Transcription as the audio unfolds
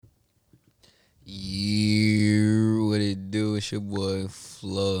You what it do? It's your boy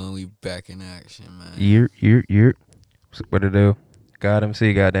Flo, and we back in action, man. Year. What to do? God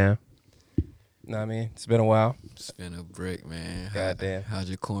MC, goddamn. Know what I mean? It's been a while. It's been a break, man. Goddamn. How's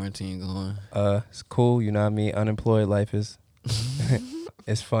your quarantine going? It's cool, you know what I mean? Unemployed life is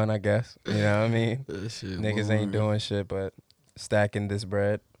it's fun, I guess. You know what I mean? That shit Niggas ain't boring. doing shit but stacking this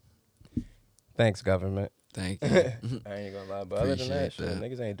bread. Thanks, government. Thank I you. ain't gonna lie, but other than that Appreciate shit, that.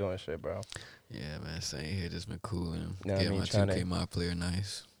 niggas ain't doing shit, bro. Yeah, man. Same here. Just been cooling. You know what I Get mean? my Trying 2K to my player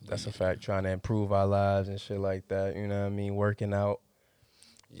nice. That's a Yeah. fact, trying to improve our lives and shit like that. You know what I mean? Working out.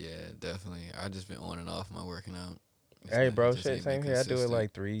 Yeah, definitely. I just been on and off my working out. Hey bro, Just shit, ain't been same here. I do it consistent.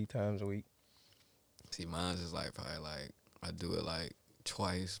 like 3 times a week. See, mine's is like probably like I do it like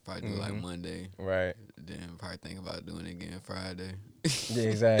twice. Probably do it like Mm-hmm. Monday. Right. Then probably think about doing it again Friday. Yeah,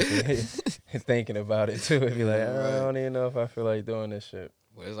 exactly. Thinking about it too. It'd be like, Yeah, I right. don't even know if I feel like doing this shit.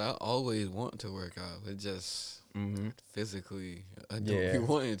 Whereas I always want to work out, but just Mm-hmm. physically I don't be Yeah.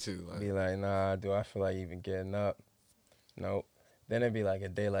 wanting to. Like, Be like, nah, do I feel like even getting up? Nope. Then it'd be like a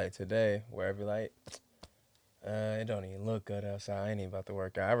day like today where I'd be like, it don't even look good outside. I ain't even about to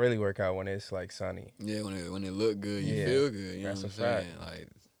work out. I really work out when it's like sunny. yeah, when it look good, you Yeah, feel good. You know that's what a I'm fact. saying? Like,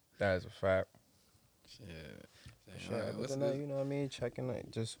 That is a fact. shit. Dang, Shit, all right, other what's than that, this? you know what I mean? Checking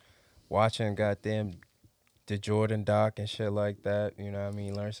it, just watching goddamn the Jordan doc and shit like that. You know what I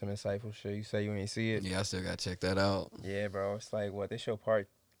mean? Learn some insightful shit. You say you ain't see it. Yeah, I still gotta check that out. Yeah, bro. It's like what they show part.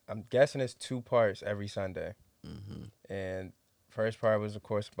 I'm guessing it's 2 parts every Sunday. Hmm. And first part was of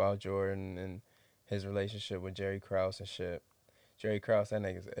course about Jordan and his relationship with Jerry Krause and shit. Jerry Krause, that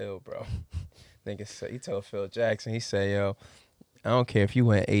nigga's ill, bro. He told Phil Jackson, he said, yo, I don't care if you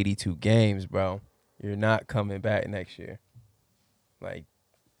win 82 games, bro. You're not coming back next year. Like,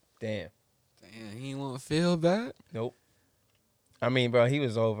 damn. Damn, he ain't want to feel bad. Nope. I mean, bro, he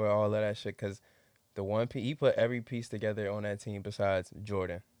was over all of that shit because the one piece, he put every piece together on that team besides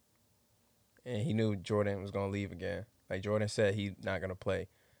Jordan. And he knew Jordan was going to leave again. Like, Jordan said he's not going to play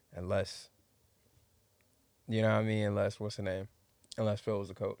unless, you know what I mean? Unless, what's the name? Unless Phil was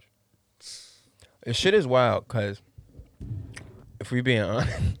the coach. The shit is wild because if we being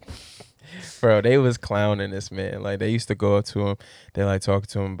honest, bro, they was clowning this man. Like, they used to go up to him. They like talking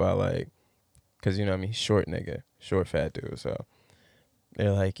to him about like, because you know what I mean? Short nigga, short fat dude. So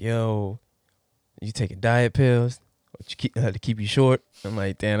they're like, yo, you taking diet pills to keep you short? I'm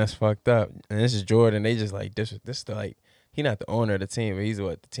like, damn, that's fucked up. And this is Jordan. They just like, this like, he not the owner of the team, but he's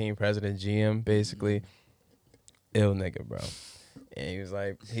what, the team president, GM, basically. Ill nigga, bro. And he was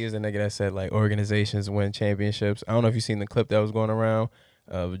the nigga that said like organizations win championships. I don't know if you seen the clip that was going around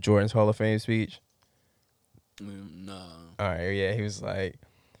of Jordan's Hall of Fame speech. Nah. All right, yeah, he was like,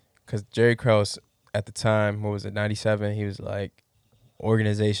 because Jerry Krause at the time, what was it, 97? He was like,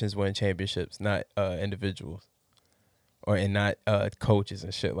 organizations win championships, not individuals, and not coaches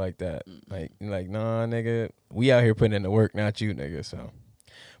and shit like that. Like, nah, nigga, we out here putting in the work, not you, nigga. So,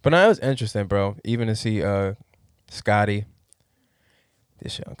 but no, it was interesting, bro. Even to see Scotty.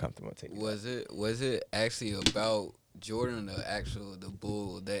 This shit uncomfortable. I'll take it out. Was it actually about Jordan, the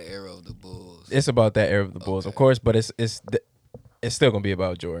Bull, that era of the Bulls? It's about that era of the Bulls, of Okay, course, but it's still gonna be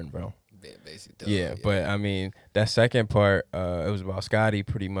about Jordan, bro. basic dub. Yeah, Yeah. but I mean that second part, it was about Scotty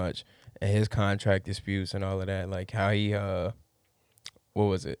pretty much and his contract disputes and all of that. Like how he what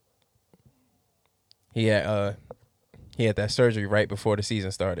was it? He had he had that surgery right before the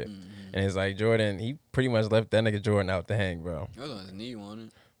season started, and it's like Jordan. He pretty much left that nigga Jordan out to hang, bro. That was on his knee, wasn't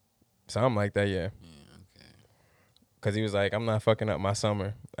it? Something like that, yeah. Yeah. Okay. Cause he was like, I'm not fucking up my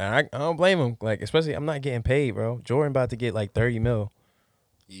summer, and I don't blame him. Like, especially I'm not getting paid, bro. Jordan about to get like 30 mil,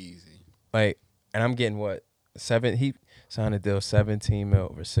 Easy. like, and I'm getting what 7. He signed a deal 17 mil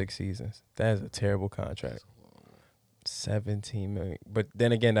over 6 seasons. That is a terrible contract. That's horrible. 17 million, but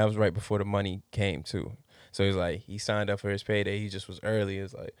then again, that was right before the money came too. So he's like, he signed up for his payday. He just was early.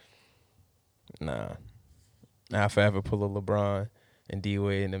 It's like, nah, I'll forever pull a LeBron and D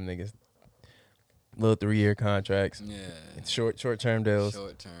Wade and them niggas. Little 3-year contracts, Yeah. short term deals.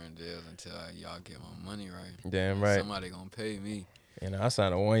 Short term deals until y'all get my money right. Damn right. Somebody gonna pay me. You know, I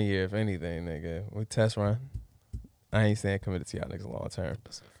signed a 1 year, if anything, nigga. We test run. I ain't staying committed to y'all niggas long term.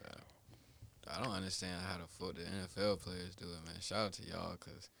 That's a fact. I don't understand how the NFL players do it, man. Shout out to y'all,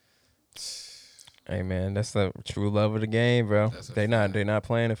 cause Hey man, that's the true love of the game, bro. That's a They fact. not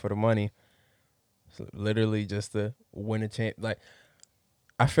playing it for the money. It's literally just to win a champ. Like,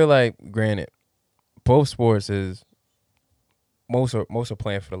 I feel like, granted, both sports is most are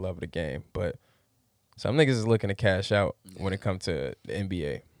playing for the love of the game, but some niggas is looking to cash out when Yeah. it comes to the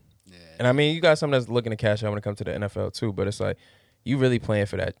NBA. Yeah. And I mean, you got some that's looking to cash out when it comes to the NFL too, but it's like you really playing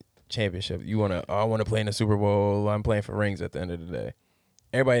for that championship. You want to, I want to play in the Super Bowl. I'm playing for rings at the end of the day.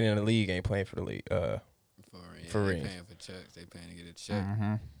 Everybody in the league ain't playing for the league. For they rings. paying for checks. They paying to get a check.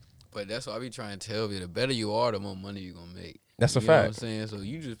 Mm-hmm. But that's what I be trying to tell you. The better you are, the more money you gonna make. That's a You know what I'm fact. saying? So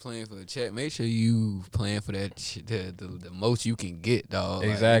you just playing for a check. Make sure you playing for that the most you can get, dog.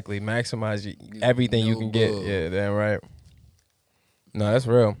 Exactly. Maximize everything you can get. Yeah, damn right. No, that's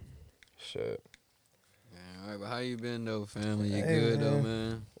real. Shit. All right, but how you been though, family? You Hey, good though, man.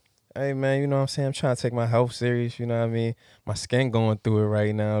 man? Hey, man, you know what I'm saying? I'm trying to take my health serious, you know what I mean? My skin going through it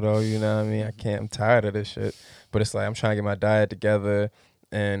right now, though, you know what I mean? I'm tired of this shit. But it's like, I'm trying to get my diet together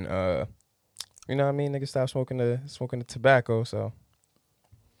and, you know what I mean? Nigga, stop smoking the tobacco, so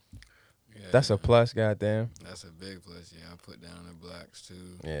Yeah, that's a plus, goddamn. That's a big plus. Yeah, I put down the blacks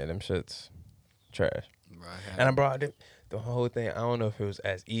too. Yeah, them shits trash. Bro, And I brought it, the whole thing, I don't know if it was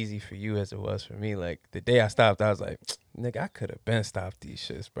as easy for you as it was for me. Like, the day I stopped, I was like, nigga, I could have been stopped these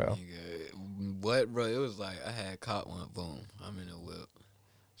shits, bro. Nigga, what, bro? It was like I had caught one, boom. I'm in the whip.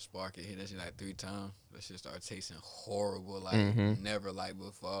 Spark it, hit that shit like 3 times. That shit started tasting horrible, like never like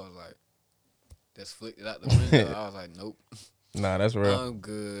before. I was like, just flicked it out the window. I was like, nope. Nah, that's real. I'm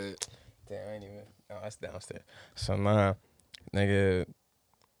good. Damn, I ain't even. Oh, that's downstairs. So nah, nigga,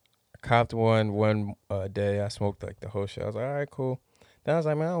 I copped one day. I smoked like the whole shit. I was like, all right, cool. Then I was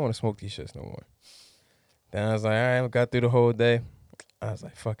like, man, I don't want to smoke these shits no more. Then I was like, all right, I got through the whole day. I was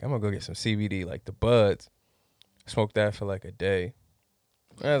like, fuck, I'm gonna go get some CBD, like the buds. Smoked that for like a day.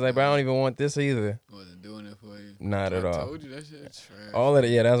 I was like, but I don't even want this either. Wasn't doing it for you. Not at all. I told you that shit trash. All of it,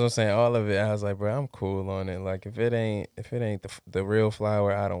 yeah, that's what I'm saying. All of it, I was like, bro, I'm cool on it. Like, if it ain't the real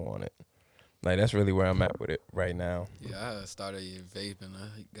flower, I don't want it. Like, that's really where I'm at with it right now. Yeah, I started vaping.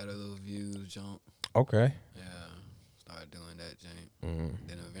 I got a little views jump. Okay. Yeah, started doing that junk. Mm.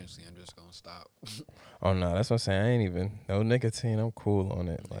 Then eventually I'm just gonna stop. Oh no, that's what I'm saying. I ain't even no nicotine. I'm cool on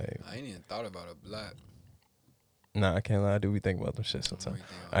it. Like, I ain't even thought about a black. nah, I can't lie. I do be thinking about them shit sometimes.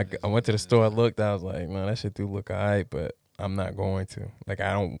 Everything I went to the store. I looked. I was like, man, that shit do look alright, but I'm not going to. Like,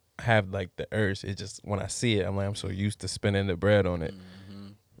 I don't have like the urge. It just when I see it, I'm like, I'm so used to spending the bread on it.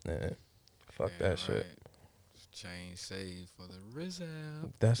 Yeah, fuck that shit. Change save for the Rizal.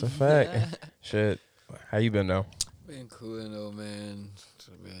 That's a fact. Shit. How you been though? Been cooling though, man.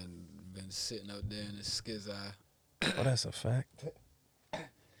 So been sitting up there in the skizzy. Oh, that's a fact.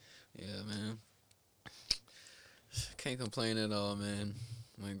 Yeah, man. Can't complain at all, man.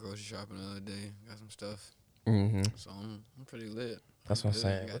 Went grocery shopping the other day. Got some stuff. Mm-hmm. So I'm pretty lit. That's what I'm good.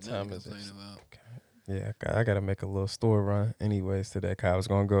 saying. Got What nothing time to is it? complain about. Yeah, I gotta make a little store run anyways today. 'Cause I was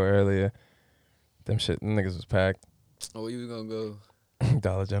gonna go earlier. Them niggas was packed. Oh, where you was gonna go?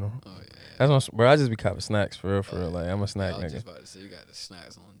 Dollar General. Oh yeah. That's bro. I just be copping snacks for real, for real. Like, I'm a snack I was nigga. just about to say you got the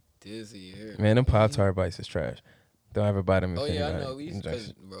snacks on Dizzy here. Man, them Pop-Tart bites is trash. Don't ever buy them. Oh if yeah, I anybody- know.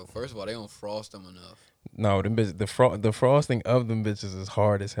 Cause, bro, first of all, they don't frost them enough. No, them bitches. The frosting of them bitches is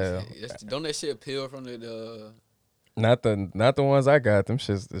hard as hell. Don't that shit peel from the? Not the ones I got. Them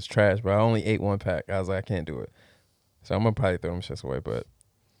shits is trash, bro. I only ate one pack. I was like, I can't do it. So I'm gonna probably throw them shits away. But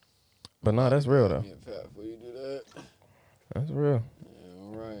no, that's real though. Before you do that. That's real. Yeah,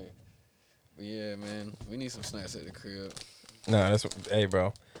 all right. But yeah, man, we need some snacks at the crib. Nah, hey,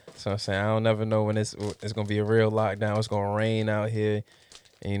 bro. So I'm saying I don't never know when it's gonna be a real lockdown. It's gonna rain out here,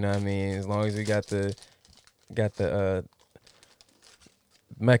 and you know what I mean. As long as we got the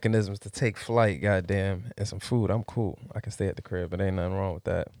mechanisms to take flight, goddamn, and some food, I'm cool. I can stay at the crib. But ain't nothing wrong with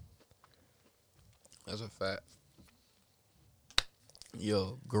that. That's a fact.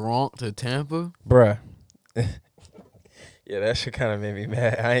 Yo, Gronk to Tampa, Bruh. Yeah, that shit kind of made me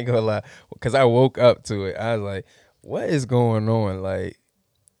mad. I ain't gonna lie, because I woke up to it. I was like, what is going on? Like,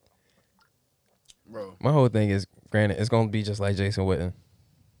 bro. my whole thing is, granted, it's gonna be just like Jason Witten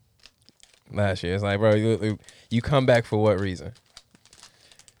last year. It's like, bro, you come back for what reason?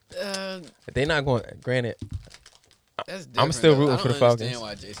 They not going. Granted, That's different, I'm still though. rooting for the Falcons. I don't understand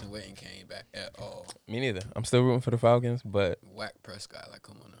why Jason Witten came back at all. Me neither. I'm still rooting for the Falcons, but Whack Prescott, like,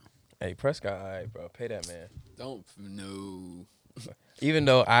 come on now. hey, Prescott, all right, bro, pay that man. Don't know. Even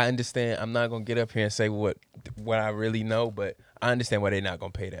though I understand, I'm not gonna get up here and say what I really know, but I understand why they not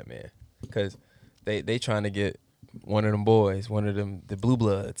gonna pay that man, because they trying to get one of them boys, one of them the blue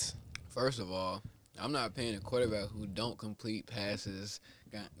bloods. First of all, I'm not paying a quarterback who don't complete passes,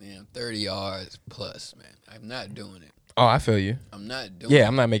 goddamn 30 yards plus, man. I'm not doing it. Oh, I feel you. I'm not doing Yeah, it.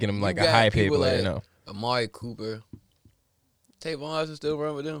 I'm not making him like You a got high paid people player. like No, Amari Cooper. Tavon Austin still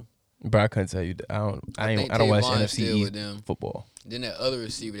run with them. bro, I couldn't tell you. I don't watch Tavon still NFC with East them. football. Then that other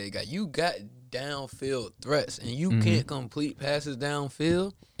receiver they got. You got downfield threats, and you can't complete passes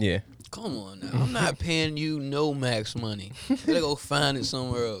downfield. Yeah. Come on now. I'm not paying you no max money. Better go find it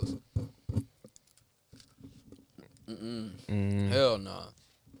somewhere else. Hell no.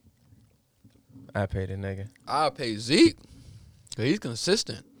 I pay the nigga. I'll pay Zeke, because he's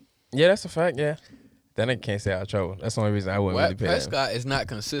consistent. Yeah, that's a fact, yeah. That nigga can't stay out of trouble. That's the only reason I wouldn't really pay him. Prescott is not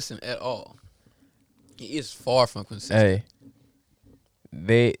consistent at all. He is far from consistent.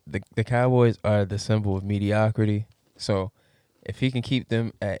 Hey, the Cowboys are the symbol of mediocrity. So if he can keep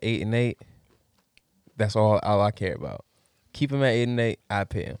them at 8-8, that's all I care about. Keep him at 8-8, I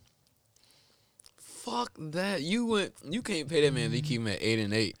pay him. Fuck that. You can't pay that man if you keep him at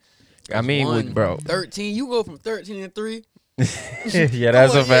 8-8. I mean, bro. 13. You go from 13-3. Yeah,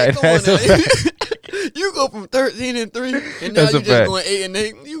 that's a fact. That's a fact. You go from 13-3, and now you just going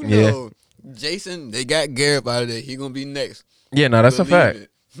 8-8. You know, Jason, they got Garrett out of there. He gonna be next. Yeah, no, that's a fact.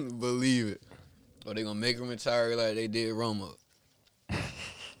 Believe it. Or they gonna make him retire like they did Romo.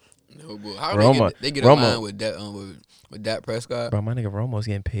 No, boy. How Roma, they get a line with Dak Prescott? Bro, my nigga Romo's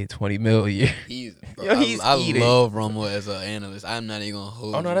getting paid $20 million a year. I love Romo as an analyst. I'm not even gonna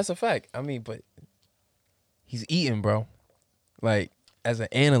hold. Oh no, that's a fact. I mean, but he's eating, bro. Like as an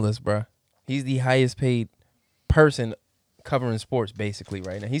analyst, bro, he's the highest paid person covering sports basically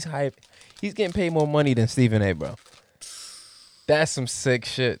right now. He's getting paid more money than Stephen A, bro. That's some sick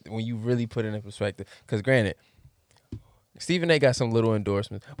shit when you really put it in perspective. Because granted, Stephen A got some little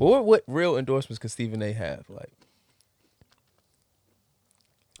endorsements, but what real endorsements could Stephen A have? Like,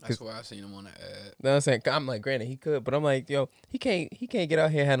 that's why I seen him on the ad. You know what I'm saying? I'm like, granted, he could, but I'm like, yo, he can't get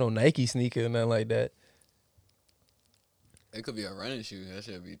out here and have no Nike sneaker or nothing like that. It could be a running shoe. That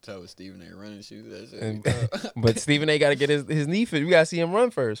should be tough with Stephen A running shoes. That should be tough. But Stephen A got to get his knee fit. We got to see him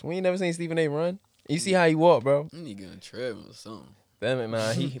run first. We ain't never seen Stephen A run. You see how he walk, bro. You need to get on a treadmill or something. Damn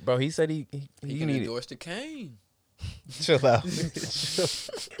it, he said he can endorse the cane. Chill out.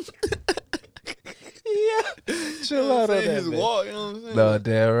 Yeah. Chill out on that, his man. walk, you know what I'm saying? No,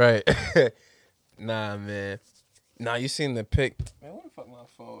 damn right. Nah, man. Nah, you seen the pic. Man, where the fuck my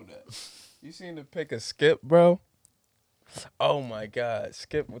phone at? You seen the pic of Skip, bro? Oh, my God.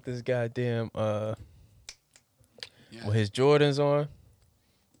 Skip with this goddamn, with his Jordans on.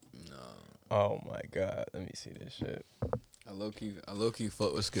 No. Oh, my God. Let me see this shit. I low-key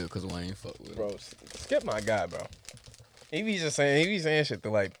fuck with Skip because Wayne fuck with him. Bro, Skip my guy, bro. He be saying shit to,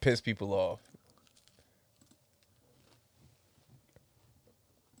 like, piss people off.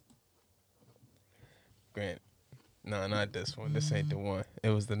 Grant. No, not this one. This ain't the one. It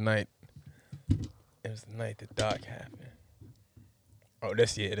was the night the doc happened. Oh,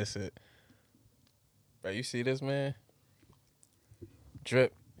 this it. Bro, you see this, man?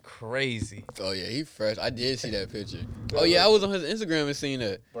 Drip crazy. Oh, yeah, he fresh. I did see that picture. Oh, yeah, I was on his Instagram and seen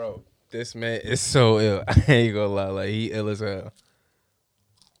that. Bro, this man is so ill. I ain't gonna lie. Like, he ill as hell.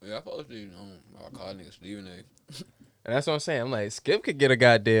 Yeah, I posted it on my call nigga Stephen A. And that's what I'm saying. I'm like, Skip could get a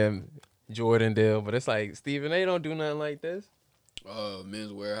goddamn Jordan deal, but it's like, Stephen A don't do nothing like this.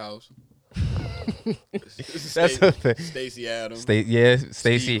 Men's Warehouse. That's the thing. Stacey Adams. Stacey.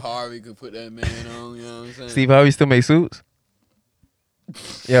 Steve Harvey could put that man on, you know what I'm saying? Steve Harvey still make suits?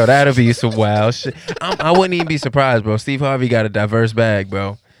 Yo, that'll be some wild shit. I wouldn't even be surprised, bro. Steve Harvey got a diverse bag,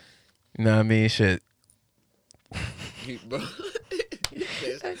 bro. You know what I mean? Shit.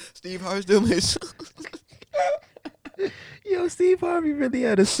 Steve Harvey still makes suits. Yo, Steve Harvey really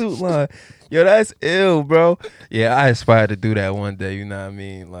had a suit line. Yo, that's ill, bro. Yeah, I aspire to do that one day. You know what I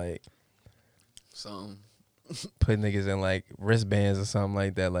mean? Like, put niggas in like wristbands or something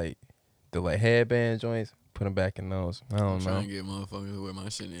like that, like the like headband joints. Put them back in those. I don't know. Trying to get motherfuckers to wear my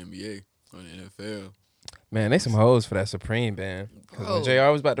shit in the NBA or the NFL. Man, they some hoes for that Supreme band. Cause when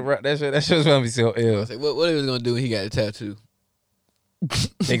JR was about to rock that shit was gonna be so ill. I say, what he was gonna do when he got a tattoo?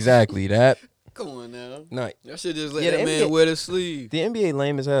 Exactly that. Come on now. No, y'all should just let that man wear the sleeve. The NBA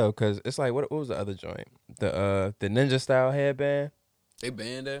lame as hell because it's like what was the other joint? The ninja style headband. They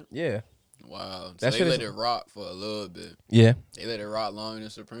banned that? Yeah. Wow. So they let it rock for a little bit. Yeah. They let it rock longer than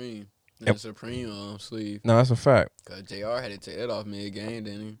Supreme. The Supreme sleeve. No, that's a fact. Cause JR had to take that off mid game,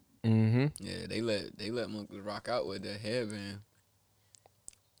 didn't he? Mm-hmm. Yeah, they let monkeys rock out with that headband.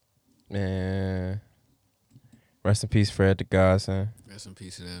 Man. Rest in peace, Fred the Godson. Rest in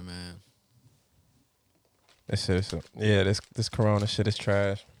peace to that man. This shit is this Corona shit is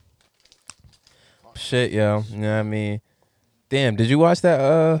trash. Shit, yo. You know what I mean? Damn, did you watch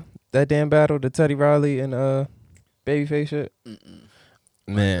that damn battle, the Teddy Riley and Babyface shit?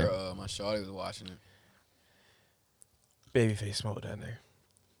 Man. My shawty was watching it. Babyface smoked that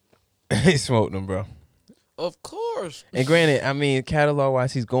nigga. He smoked him, bro. Of course. And granted, I mean, catalog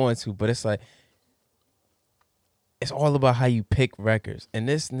wise, he's going to, but it's like it's all about how you pick records. And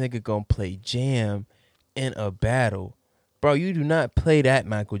this nigga gonna play Jam in a battle. Bro, you do not play that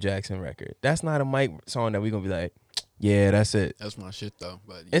Michael Jackson record. That's not a Mike song that we gonna be like, yeah, that's it. That's my shit though.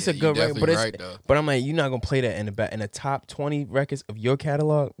 But It's yeah, a good record, but it's right, though. but I'm like, you're not gonna play that in the top 20 records of your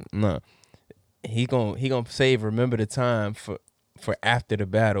catalog. No, he gonna save "Remember the Time" for after the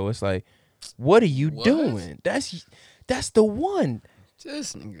battle. It's like, what are you doing? That's the one.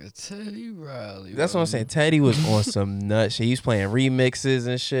 This nigga Teddy Riley. That's what I'm saying. Teddy was on some nut shit. He's playing remixes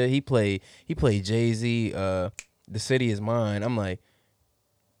and shit. He played Jay-Z, "The City Is Mine." I'm like,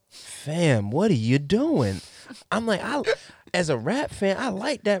 fam, what are you doing? I'm like, as a rap fan, I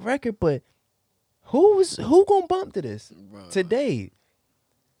like that record, but who gonna bump to this today?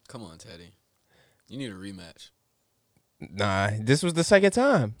 Come on, Teddy. You need a rematch. Nah, this was the second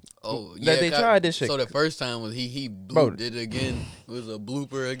time. Oh, yeah. That they tried this shit. So the first time was he blooped it again. It was a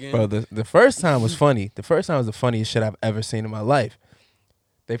blooper again. Bro, the first time was funny. The first time was the funniest shit I've ever seen in my life.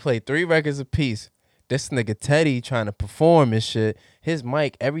 They played 3 records apiece. This nigga Teddy trying to perform and shit. His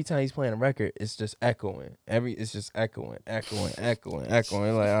mic, every time he's playing a record, it's just echoing. It's just echoing. Like, all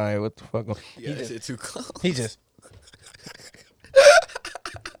right, what the fuck? Yeah, that shit too close. He just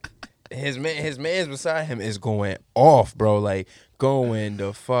his man's beside him is going off, bro. Like, going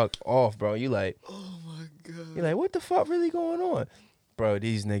the fuck off, bro. You like, oh my god. You like, what the fuck really going on? Bro,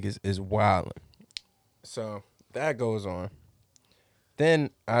 these niggas is wilding. So that goes on.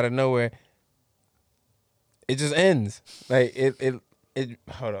 Then out of nowhere, it just ends. Like it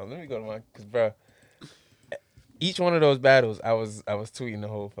hold on, let me go to mine. Cause bro, each one of those battles I was tweeting the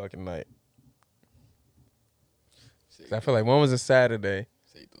whole fucking night. I feel like one was a Saturday.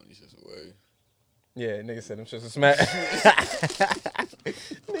 Say throwing these shits away. Yeah, nigga said them shits was smack.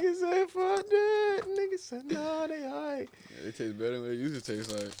 Nigga said fuck that. Nigga said no, they alright. Yeah, they taste better than they used to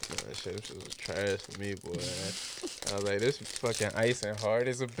taste like. That shit was trash to me, boy. I was like, this fucking ice and hard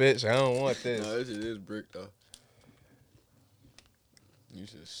as a bitch. I don't want this. No, this shit is brick though. You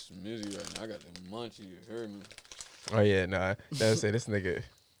just smizzy right now. I got the munchie. You heard me? Oh yeah, nah. That's it. This nigga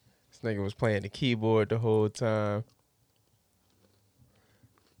was playing the keyboard the whole time.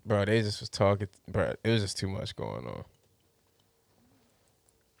 Bro, they just was talking. Bro, it was just too much going on.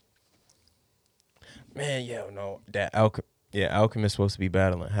 Man, yeah, no, that Alchemist supposed to be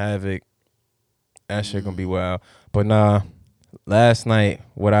battling Havoc. That shit gonna be wild. But nah, last night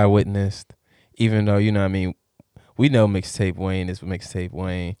what I witnessed, even though you know what I mean, we know Mixtape Wayne is Mixtape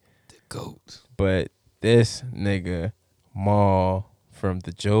Wayne, the GOAT. But this nigga Maul from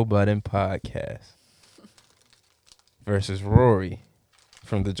the Joe Budden podcast versus Rory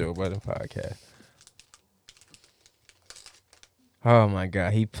from the Joe Budden podcast. Oh my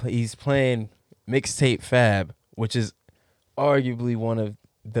god, he's playing Mixtape Fab, which is arguably one of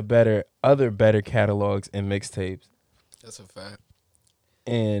the better catalogs in mixtapes. That's a fact.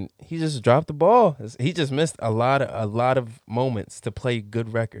 And he just dropped the ball. He just missed a lot of moments to play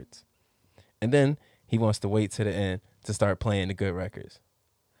good records. And then he wants to wait to the end to start playing the good records.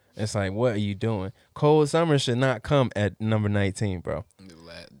 It's like, what are you doing? Cold Summer should not come at number 19, bro.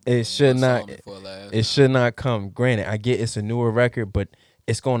 It should not. It should not come. Granted, I get it's a newer record, but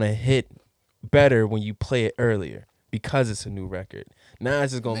it's gonna hit better when you play it earlier because it's a new record. Now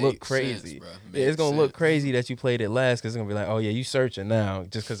it's just gonna look crazy. It's gonna look crazy that you played it last because it's gonna be like, oh yeah, you searching now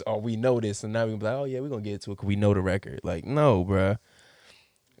just because we know this, and now we gonna be like, oh yeah, we're gonna get to it because we know the record. Like, no, bro,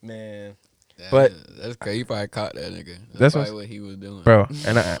 man. But that's crazy. You probably caught that nigga. That's probably what he was doing, bro.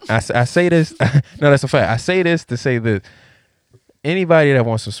 And I say this. No, that's a fact. I say this to say this. Anybody that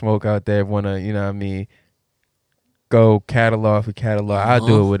wants to smoke out there, wanna, you know what I mean, go catalog for catalog. I'll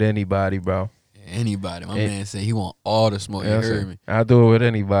do it with anybody, bro. Anybody. My man said he want all the smoke. You heard me. I'll do it with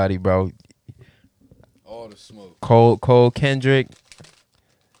anybody, bro. All the smoke. Cole Kendrick,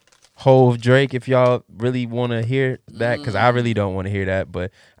 Hove Drake, if y'all really want to hear that, because I really don't want to hear that,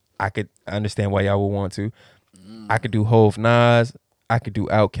 but I could understand why y'all would want to. I could do Hove Nas. I could do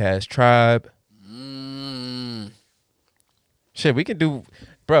Outkast Tribe. Shit, we could do,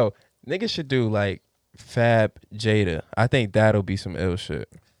 bro, niggas should do like Fab Jada. I think that'll be some ill shit.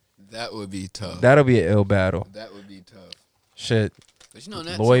 That would be tough. That'll be an ill battle. That would be tough. Shit. But you know,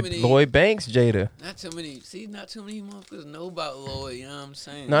 not Lloyd, too many. Lloyd Banks, Jada. Not too many motherfuckers know about Lloyd, you know what I'm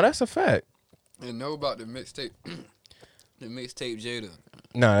saying? No, that's a fact. And know about the mixtape. The mixtape Jada.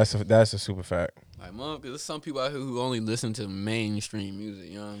 No, that's a super fact. Like, motherfuckers, there's some people out here who only listen to mainstream music,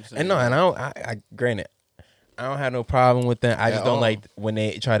 you know what I'm saying? And no, and I granted, I don't have no problem with that. I just don't like when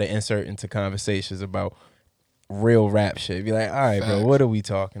they try to insert into conversations about real rap shit. Be like, all right, bro, what are we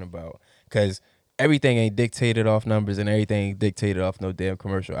talking about? Because everything ain't dictated off numbers and everything ain't dictated off no damn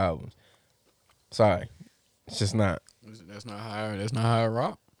commercial albums. Sorry. It's just not. That's not how. That's not how I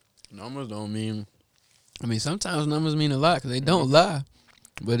rock. Numbers don't mean. I mean, sometimes numbers mean a lot because they don't lie.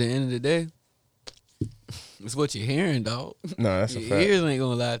 But at the end of the day, it's what you're hearing, dog. No, that's Your a fact. ears ain't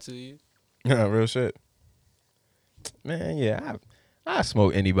gonna lie to you. No, real shit. Man, yeah, I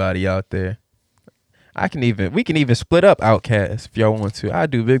smoke anybody out there. We can even split up Outkast if y'all want to. I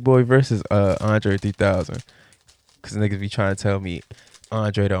do Big Boy versus Andre 3000. Cause niggas be trying to tell me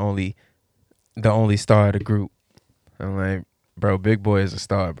Andre the only star of the group. I'm like, bro, Big Boy is a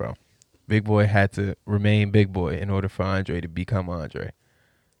star, bro. Big Boy had to remain Big Boy in order for Andre to become Andre.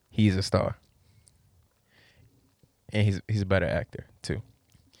 He's a star. And he's a better actor too.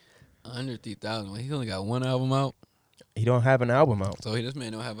 Under 3,000. He only got one album out. He don't have an album out. So this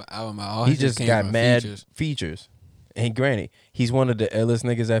man don't have an album out. All He his just came got from mad features. features. And granted, he's one of the illest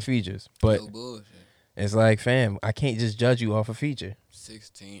niggas at features. But No bullshit. it's like, fam, I can't just judge you off a feature.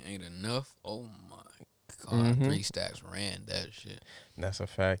 16 ain't enough. Oh my God. 3 Stacks ran that shit. That's a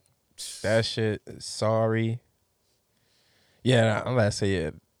fact. That shit, sorry. Yeah, I'm about to say,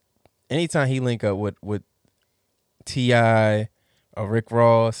 yeah. Anytime he link up with T.I. or Rick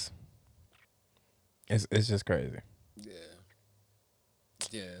Ross, it's just crazy. Yeah.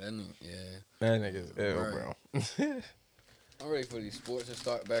 Yeah, That nigga's ill, Right. bro. I'm ready for these sports to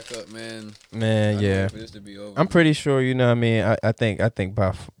start back up, man. Man, I'm yeah. ready for this to be over. I'm pretty sure, you know what I mean? I think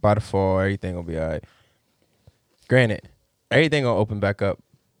by the fall, everything will be all right. Granted, everything gonna open back up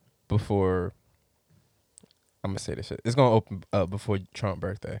before, I'm gonna say this shit. It's gonna open up before Trump's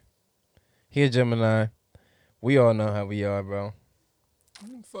birthday. He a Gemini. We all know how we are, bro.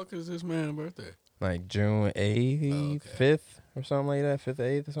 When the fuck is this man's birthday? Like June 8th, 5th or something like that. 5th,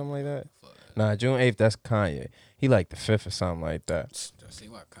 8th or something like that. Fuck. Nah, June 8th, that's Kanye. He like the 5th or something like that. I see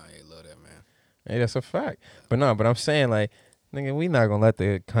why Kanye love that man. Hey, that's a fact. But I'm saying, like, nigga, we not gonna let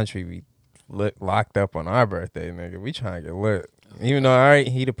the country be locked up on our birthday, nigga. We trying to get lit. Even though, all right,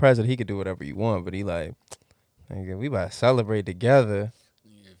 he the president, he could do whatever he want, but he like, nigga, we about to celebrate together.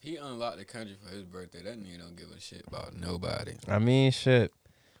 Yeah, if he unlocked the country for his birthday, that nigga don't give a shit about nobody. I mean, shit.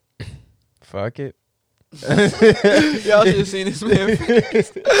 Fuck it. Y'all should have seen this man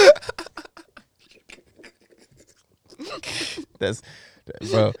face.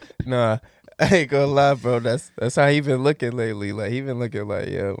 Bro, nah, I ain't gonna lie, bro. That's how he been looking lately. Like, he been looking like,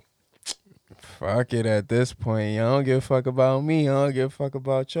 yo, fuck it at this point. Y'all don't give a fuck about me. I don't give a fuck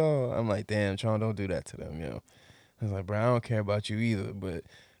about y'all. I'm like, damn, Tron, don't do that to them, yo. I was like, bro, I don't care about you either, but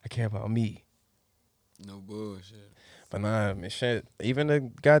I care about me. No bullshit. But nah, I mean, shit. Even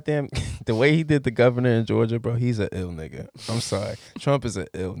the goddamn, the way he did the governor in Georgia, bro, he's an ill nigga. I'm sorry. Trump is an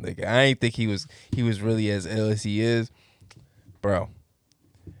ill nigga. I ain't think he was really as ill as he is. Bro,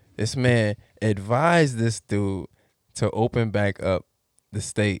 this man advised this dude to open back up the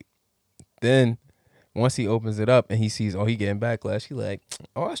state. Then, once he opens it up and he sees, he getting backlash, he like,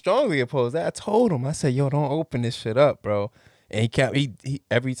 I strongly oppose that. I told him. I said, yo, don't open this shit up, bro. And he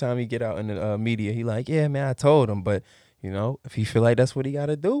every time he get out in the media, he like, yeah, man, I told him. But, you know, if he feel like that's what he got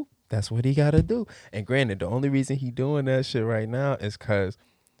to do, that's what he got to do. And granted, the only reason he doing that shit right now is because,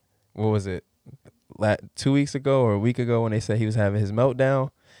 what was it, 2 weeks ago or a week ago when they said he was having his meltdown?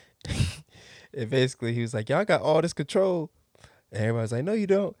 And basically, he was like, y'all got all this control. And everybody's like, no, you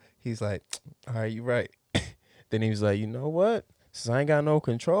don't. He's like, all right, you right. Then he was like, you know what? Since I ain't got no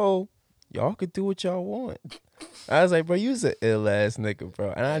control, y'all could do what y'all want. I was like, bro, you's an ill ass nigga,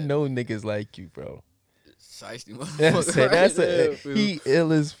 bro. And I know niggas like you, bro. Shiesty motherfucker. He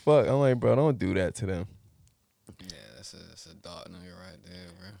ill as fuck. I'm like, bro, don't do that to them. Yeah, that's a dog nigga right there,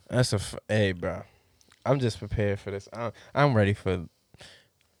 bro. Hey, bro. I'm just prepared for this. I'm ready for,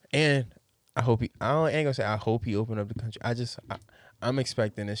 and I hope I ain't gonna say I hope he open up the country. I'm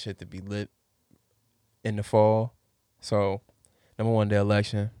expecting this shit to be lit in the fall. So, number one, the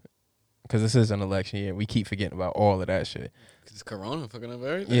election. Because this is an election year. We keep forgetting about all of that shit. Because it's Corona fucking up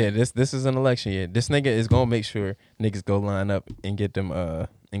everything. Yeah, this is an election year. This nigga is going to make sure niggas go line up and get them,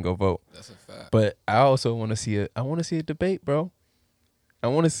 and go vote. That's a fact. But I also want to see a debate, bro. I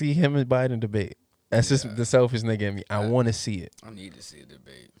want to see him and Biden debate. That's just the selfish nigga in me. I want to see it. I need to see a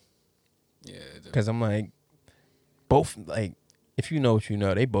debate. Yeah. Because I'm like, both, like, if you know what you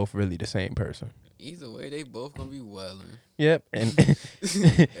know, they both really the same person. Either way, they both gonna be welling. Yep. And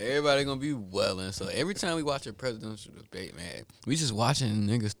everybody gonna be welling. So every time we watch a presidential debate, man, we just watching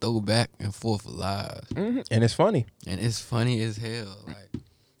niggas throw back and forth lies. Mm-hmm. And it's funny. And it's funny as hell. Like,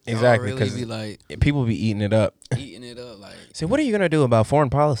 exactly. Really be like, people be eating it up. Like. So what are you gonna do about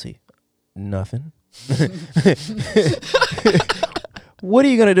foreign policy? Nothing. What are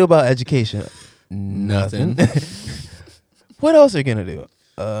you gonna do about education? Nothing. What else are you gonna do?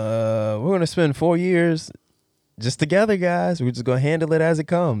 We're gonna spend 4 years just together, guys. We're just gonna handle it as it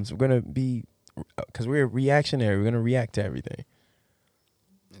comes. We're gonna be, because we're reactionary. We're gonna react to everything.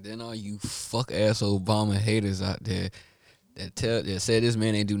 And then all you fuck ass Obama haters out there that said this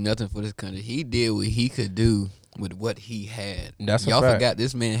man ain't do nothing for this country. He did what he could do with what he had. That's a Y'all fact. forgot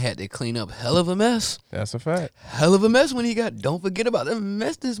this man had to clean up hell of a mess. That's a fact. Hell of a mess when he got. Don't forget about the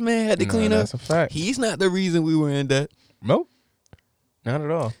mess this man had to clean up. That's a fact. He's not the reason we were in debt. Nope. Not at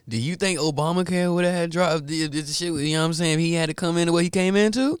all. Do you think Obamacare would have had dropped this shit? You know what I'm saying? If he had to come into what he came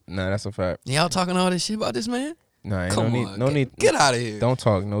into. Nah, that's a fact. Y'all talking all this shit about this man? Nah, ain't Come no on, need. No need. Get out of here. Don't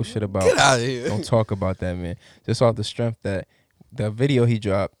talk no shit about. Get out of here. Don't talk about that, man. Just off the strength that the video he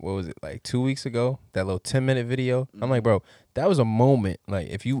dropped, what was it, like 2 weeks ago? That little 10-minute video. I'm like, bro, that was a moment. Like,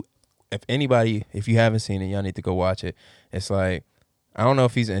 if you haven't seen it, y'all need to go watch it. It's like, I don't know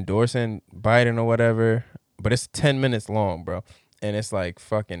if he's endorsing Biden or whatever, but it's 10 minutes long, bro. And it's like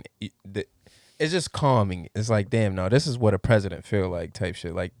fucking, it's just calming. It's like, damn, no, this is what a president feel like type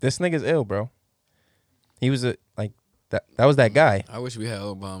shit. Like, this nigga's ill, bro. He was that was that guy. I wish we had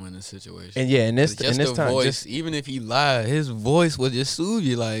Obama in this situation. And yeah, in this time, voice, even if he lied, his voice would just soothe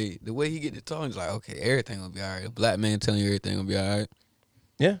you. Like the way he get to talking, it's like, okay, everything will be all right. A black man telling you everything will be all right.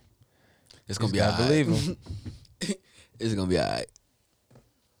 Yeah, it's gonna be all right. Believe him. It's gonna be all right.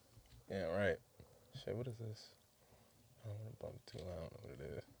 Yeah, right. Shit, what is this? I don't want to bump too loud. I don't know what it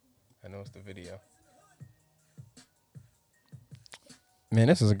is. I know it's the video. Man,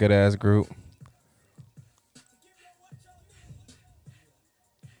 this is a good ass group.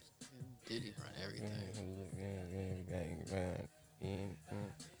 Did he run everything?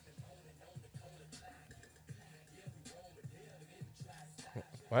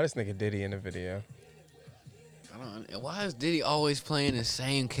 Why this nigga Diddy in the video? I don't. Why is Diddy always playing the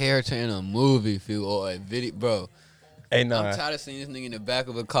same character in a movie, or a video, bro? Hey, nah. I'm tired of seeing this nigga in the back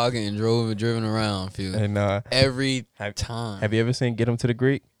of a car getting driven around, feel. Hey, nah. Every time. Have you ever seen Get Him to the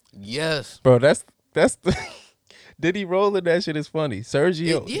Greek? Yes. Bro, that's the Diddy rolling that shit is funny.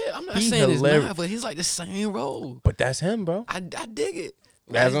 Sergio. Yeah, I'm not saying hilarious. It's not, but he's like the same role. But that's him, bro. I dig it.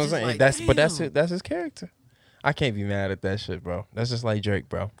 That's what I'm saying. Like, that's his character. I can't be mad at that shit, bro. That's just like Drake,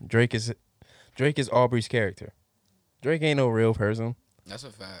 bro. Drake is Aubrey's character. Drake ain't no real person. That's a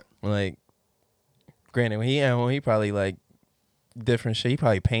fact. Like, granted, when he at home, he probably like different shit. He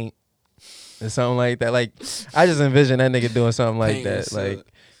probably paint or something like that. Like, I just envision that nigga doing something like that.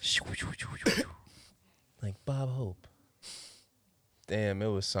 Like Bob Hope. Damn, it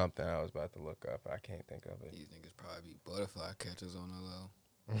was something I was about to look up. I can't think of it. These niggas probably be butterfly catchers on the low.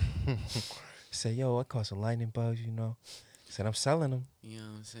 Say, yo, I caught some lightning bugs, you know. Said I'm selling them. You know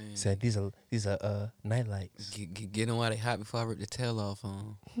what I'm saying? Said these are night lights. Get them while they hot before I rip the tail off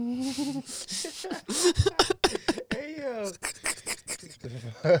on. Hey yo.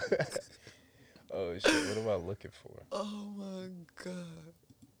 Oh shit! What am I looking for? Oh my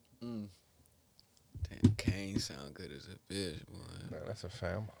god. Damn, Kane sound good as a bitch, boy. No, that's a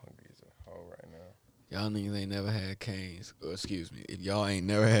fam. I'm hungry as a hoe right now. Y'all niggas ain't never had Canes. Or excuse me, if y'all ain't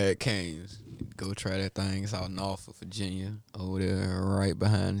never had Canes, go try that thing. It's out in Norfolk, Virginia. Over there, right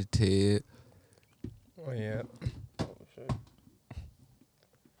behind the TED. Oh yeah. Oh shit.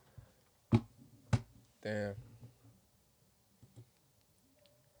 Damn.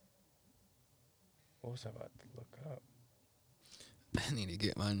 What was I about to look up? I need to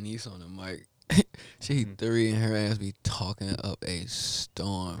get my niece on the mic. She 3 and her ass be talking up a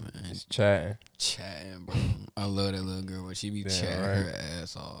storm and just chatting, bro. I love that little girl, but she be chatting her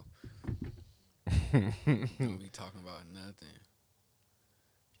ass off. Don't be talking about nothing.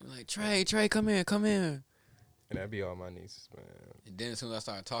 She be like, Trey, come here. And that be all my nieces, man. And then as soon as I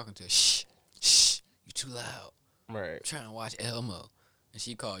started talking to her, shh, you too loud. Right. I'm trying to watch Elmo. And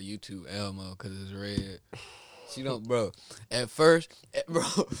she called YouTube Elmo because it's red. She don't, bro. At first,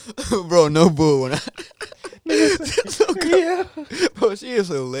 bro, no bull. When Yeah. Bro, she is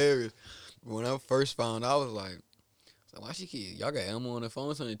hilarious. When I first found out, I was like, why she keep, y'all got Elmo on the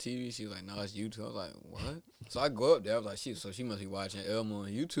phone, it's on the TV? She was like, no, it's YouTube. I was like, what? So I go up there, I was like, so she must be watching Elmo on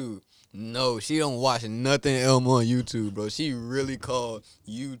YouTube. No, she don't watch nothing Elmo on YouTube, bro. She really called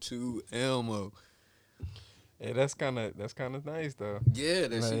YouTube Elmo. Yeah, that's kind of nice though. Yeah,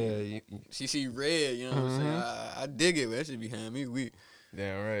 she see red. You know what I'm saying? I dig it. That shit behind me weak.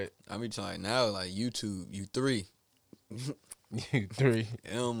 Damn right. I be trying now, like YouTube. You 3. You 3.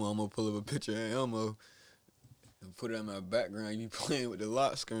 Elmo. I'm gonna pull up a picture of Elmo and put it on my background. You be playing with the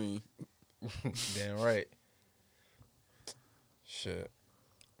lock screen. Damn right. Shit.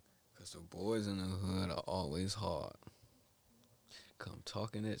 Cause the boys in the hood are always hard. Come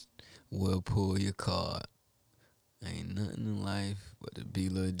talking it, we'll pull your card. Ain't nothing in life but to be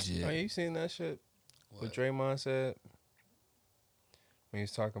legit. Oh, you seen that shit? What Draymond said when he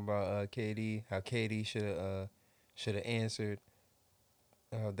was talking about KD, how KD should have answered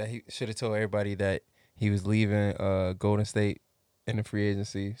that he should have told everybody that he was leaving Golden State in the free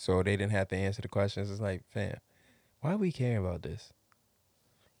agency, so they didn't have to answer the questions. It's like, fam, why are we caring about this?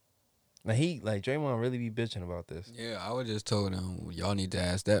 Like Draymond really be bitching about this. Yeah, I would just told him, y'all need to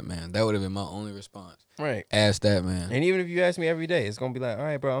ask that man. That would have been my only response. Right. Ask that man. And even if you ask me every day, it's gonna be like, all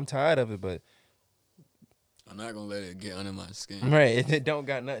right, bro, I'm tired of it, but I'm not gonna let it get under my skin. Right. It don't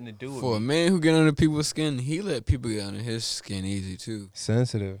got nothing to do with For me. a man who get under people's skin, he let people get under his skin easy too.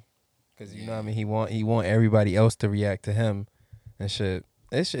 Sensitive. Cause you know what I mean, he want everybody else to react to him and shit.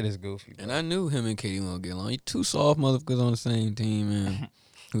 This shit is goofy, bro. And I knew him and KD won't get along. You two soft motherfuckers on the same team, man.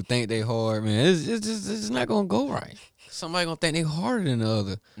 Who think they hard, man. It's not gonna go right. Somebody gonna think they harder than the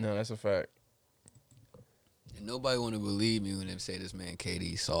other. No, that's a fact. And nobody wanna believe me when they say this man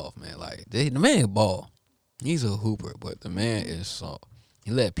KD soft, man. Like the man ball. He's a hooper, but the man is soft.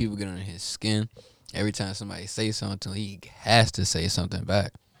 He let people get under his skin. Every time somebody say something to him, he has to say something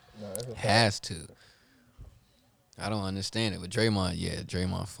back. No, that's a fact. Has to. I don't understand it. But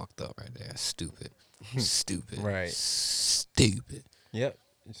Draymond fucked up right there. Stupid. Stupid. Right. Stupid. Yep.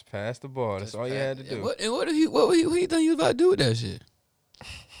 Just pass the ball. That's all you had to do. What he thought you was about to do with that shit?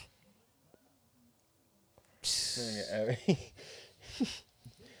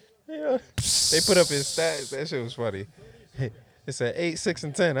 Yeah. They put up his stats. That shit was funny. It said 8, 6,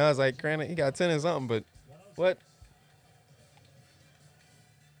 and 10. I was like, granted, he got 10 or something, but what?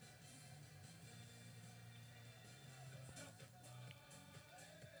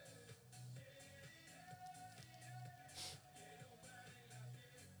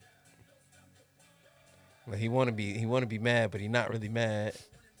 Like he want to be mad, but he not really mad.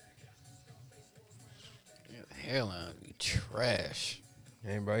 Yeah, the hairline be trash.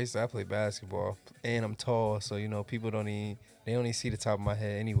 Hey, bro, I play basketball, and I'm tall, so you know people they only see the top of my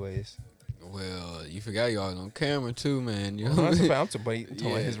head, anyways. Well, you forgot y'all on camera too, man. You Well, know? I'm talking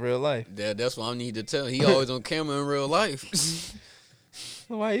about his real life. That's what I need to tell. He always on camera in real life.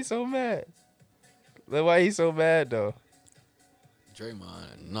 Why he so mad? Why he so mad though?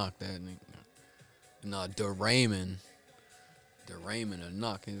 Draymond knocked that nigga. Nah, DeRaymond will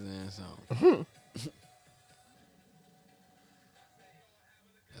knock his ass out.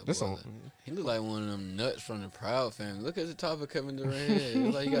 He look like one of them nuts from the Proud family. Look at the top of Kevin Durant head. It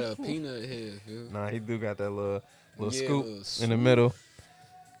look like he got a peanut head, dude. Nah, he do got that little scoop little in the middle.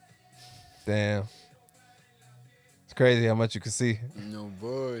 Damn. It's crazy how much you can see. No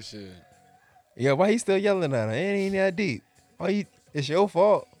bullshit. Yeah, why he still yelling at him? It ain't that deep. It's your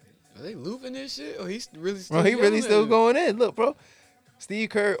fault. Are they looping this shit? Or he's really still Bro, he really yelling still at going in. Look, bro. Steve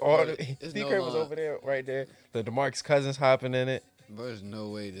Kerr, Steve Kerr was over there, right there. The DeMarcus Cousins hopping in it. Bro, there's no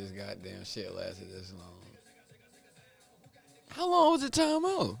way this goddamn shit lasted this long. How long was the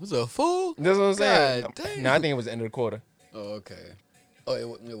timeout? Was it a full? That's what I'm saying. God damn. No, I think it was the end of the quarter. Oh, okay. Oh,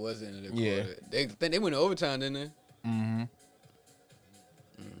 it was the end of the Yeah. quarter. They went to overtime, didn't they? Mm-hmm.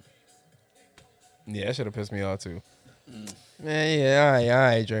 Yeah, that should have pissed me off too. Man, yeah, all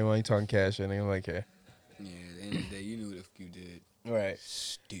right, Draymond, you talking cash and ain't like that. Yeah, at the end of the day, you knew what the fuck you did. Right.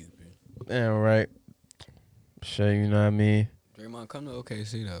 Stupid. Damn right. Sure, you know what I mean? Draymond, come to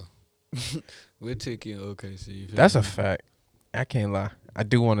OKC though. We'll take you in OKC. You feel That's me? a fact. I can't lie. I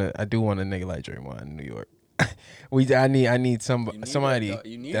do want a nigga like Draymond in New York. I need somebody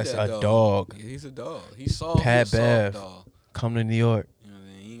You need that's that a dog. Yeah, he's a dog. He's soft. Pat He's a Bev. soft dog. Come to New York. You know what I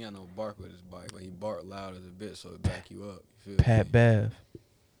mean? He ain't got no bark with his bike, but he bark loud as a bitch, so it back you up. You feel Pat me? Bev.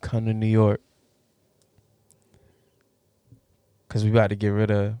 Come to New York. Cause we about to get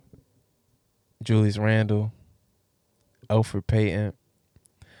rid of Julius Randle, Elfrid Payton.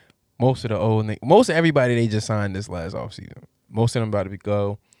 Most of everybody they just signed this last offseason. Most of them about to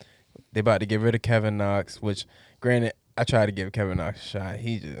go. They about to get rid of Kevin Knox, which, granted, I tried to give Kevin Knox a shot.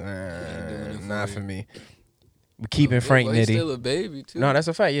 He just, not for me. We keeping Frank He's Nitty. still a baby, too. No, that's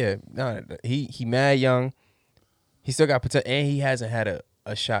a fact, yeah. No, he mad young. He still got potential, and he hasn't had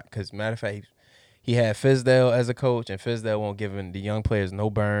a shot. Because, matter of fact, he had Fizdale as a coach, and Fizdale won't give the young players no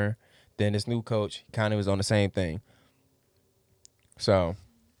burn. Then this new coach kind of was on the same thing. So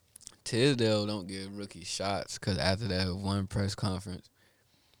Tisdale don't give rookie shots because after that one press conference,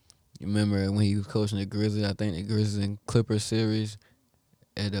 you remember when he was coaching the Grizzlies, I think the Grizzlies and Clippers series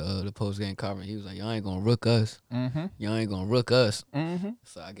at the post-game conference, he was like, y'all ain't going to rook us. mm-hmm. Y'all ain't going to rook us. Mm-hmm.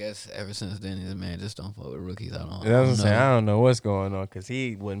 So I guess ever since then, this man just don't fuck with rookies. I don't That's what I'm know. saying. I don't know what's going on because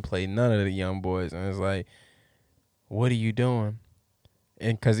he wouldn't play none of the young boys. And it's like, what are you doing?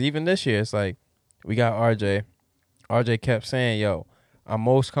 And because even this year, it's like, we got RJ. RJ kept saying, yo, I'm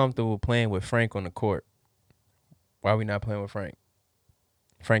most comfortable playing with Frank on the court. Why we not playing with Frank?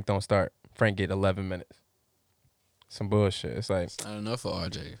 Frank don't start. Frank get 11 minutes. Some bullshit. It's like It's not enough for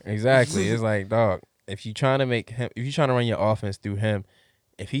RJ. exactly. It's like, dog, if you trying to run your offense through him,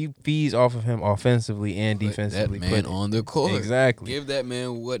 if he feeds off of him offensively and Put defensively, that man on the court. Exactly. Give that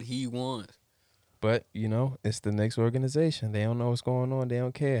man what he wants. But it's the Knicks organization. They don't know what's going on. They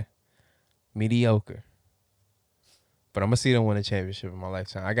don't care. Mediocre. But I'm gonna see them win a championship in my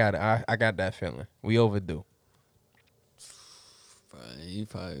lifetime. I got that feeling. We overdue. You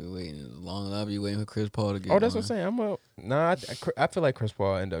probably waiting as long as I'll be waiting for Chris Paul to get. Oh, that's what I'm saying. I feel like Chris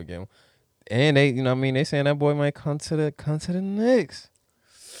Paul end up getting, and they, they saying that boy might come to the Knicks.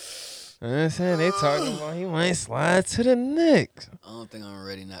 You know what I'm saying? They talking about he might slide to the Knicks. I don't think I'm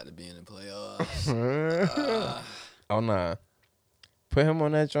ready not to be in the playoffs. Oh nah, put him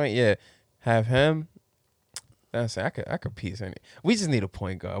on that joint. Yeah, have him. That's I could piece any. We just need a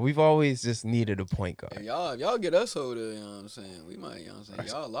point guard. We've always just needed a point guard. If y'all get us over there, you know what I'm saying? We might, you know what I'm saying?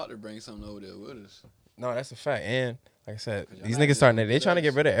 Y'all allowed to bring something over there with us. No, that's a fact. And like I said, these not niggas just they trying to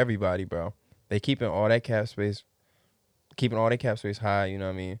get rid of everybody, bro. They keeping all that cap space, high. You know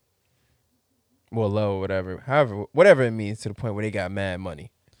what I mean? Well, low, whatever. However, whatever it means to the point where they got mad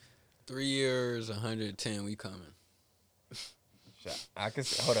money. 3 years, 110. We coming. I can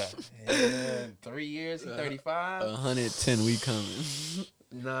hold up. Yeah, 3 years, 35. 110. We coming.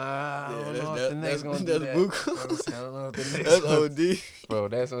 Nah, I don't know if that's the Knicks gonna do that's that. buku. I don't know if the Knicks That's gonna- OD. Bro,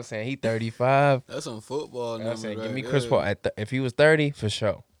 that's what I'm saying. He 35. That's some football I'm numbers saying, right give me there. Chris Paul. If he was 30, for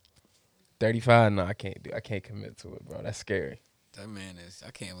sure. 35, no, I can't commit to it, bro. That's scary. That man is.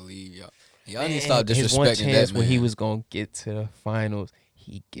 I can't believe y'all. Y'all need Man, to stop his one disrespecting chance that man. when he was gonna get to the finals,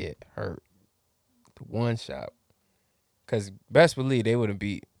 he get hurt. The one shot. Cause best believe they would have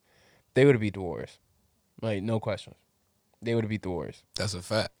beat the Warriors. Like, no questions. They would have beat the Warriors. That's a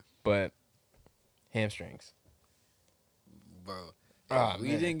fact, But hamstrings. bro. Ah, we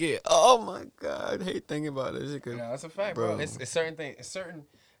man. didn't get. Oh my god, I hate thinking about this. No, that's a fact, bro. bro. It's certain things. It's certain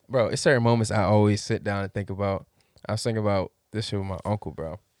moments I always sit down and think about. I was thinking about this shit with my uncle,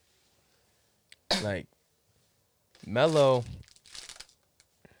 bro. Like, Melo.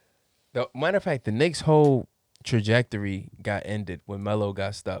 The matter of fact, the Knicks' whole trajectory got ended when Melo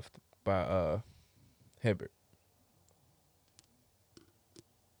got stuffed by Hibbert.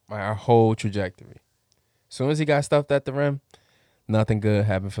 Our whole trajectory. As soon as he got stuffed at the rim, nothing good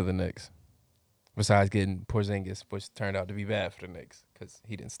happened for the Knicks. Besides getting Porzingis, which turned out to be bad for the Knicks because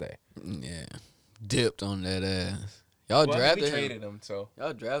he didn't stay. Yeah, dipped on that ass. Y'all drafted him. traded him, so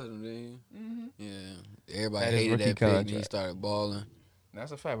Y'all drafted him, didn't you? mm-hmm. Yeah. Everybody Had his hated rookie that pick and he contract. started balling.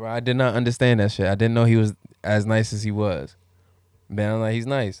 That's a fact, bro. I did not understand that shit. I didn't know he was as nice as he was. Man, I'm like, he's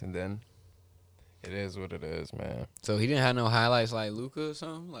nice, and then it is what it is, man. So he didn't have no highlights like Luka or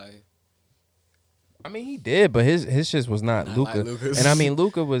something? Like, I mean, he did, but his shit was not Luka. like Luka's. And I mean,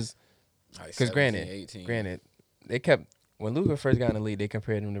 Luka was like because 17, 18. granted, they kept when Luka first got in the league, they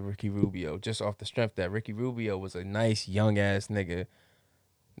compared him to Ricky Rubio just off the strength that Ricky Rubio was a nice young ass nigga,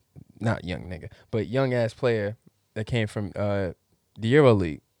 not young nigga, but young ass player that came from the Euro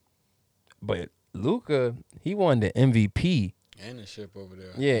League. But Luka, he won the MVP. And the ship over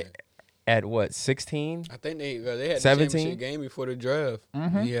there. Yeah, at what 16? I think they had the 17? championship game before the draft.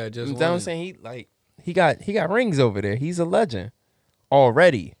 Mhm. Yeah, just You won. know what I'm saying? He got rings over there. He's a legend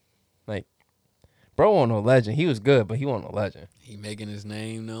already. Like, bro, wasn't no legend. He was good, but he wasn't a legend. He making his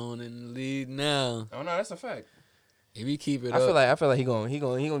name known in the league now. Oh no, that's a fact. If he keep it I up, feel like he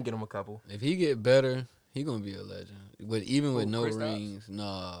gonna get him a couple. if he get better, he gonna be a legend. But even with Who, no Kristaps? rings,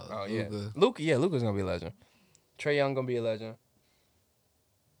 nah. Oh Luka. yeah, Luka's gonna be a legend. Trae Young gonna be a legend.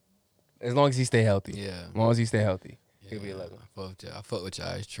 As long as he stay healthy. Yeah. As long as he stay healthy, he'll Yeah, be a legend. I fuck with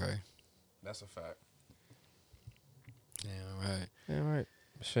y'all, Trey. That's a fact. Yeah, right. Yeah, right.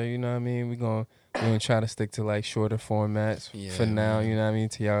 So you know what I mean. We're gonna try to stick to like shorter formats Yeah, for now. man. You know what I mean.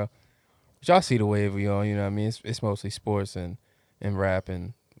 To y'all, but y'all see the wave we on. You know what I mean. It's mostly sports and rap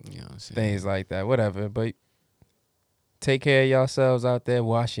and You know what I'm saying? things like that. Whatever. But take care of yourselves out there.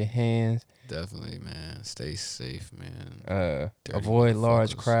 Wash your hands. Definitely, man. Stay safe, man. Dirty Avoid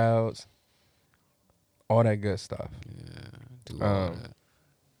large motherfuckers. crowds. All that good stuff. Yeah. Do all that.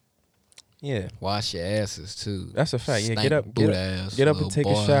 Yeah, Wash your asses too. that's a fact. Yeah, Stank get up, boot ass, get up and little take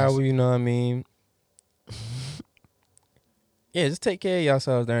boys. a shower. You know what I mean. Yeah, just take care of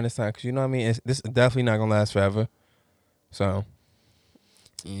yourselves during this time, because you know what I mean. This is definitely not gonna last forever. So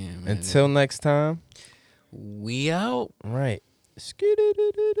Yeah, man. until next time, we out. right.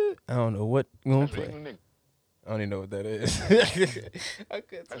 I don't know what you gonna play. I don't even know what that is. I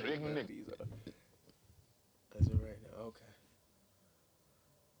couldn't tell you what these are. That's it right now. Okay.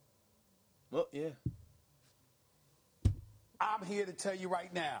 Well, yeah. I'm here to tell you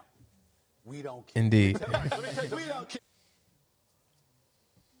right now, we don't care. Indeed. We don't care.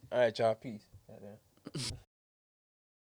 All right, y'all. Peace.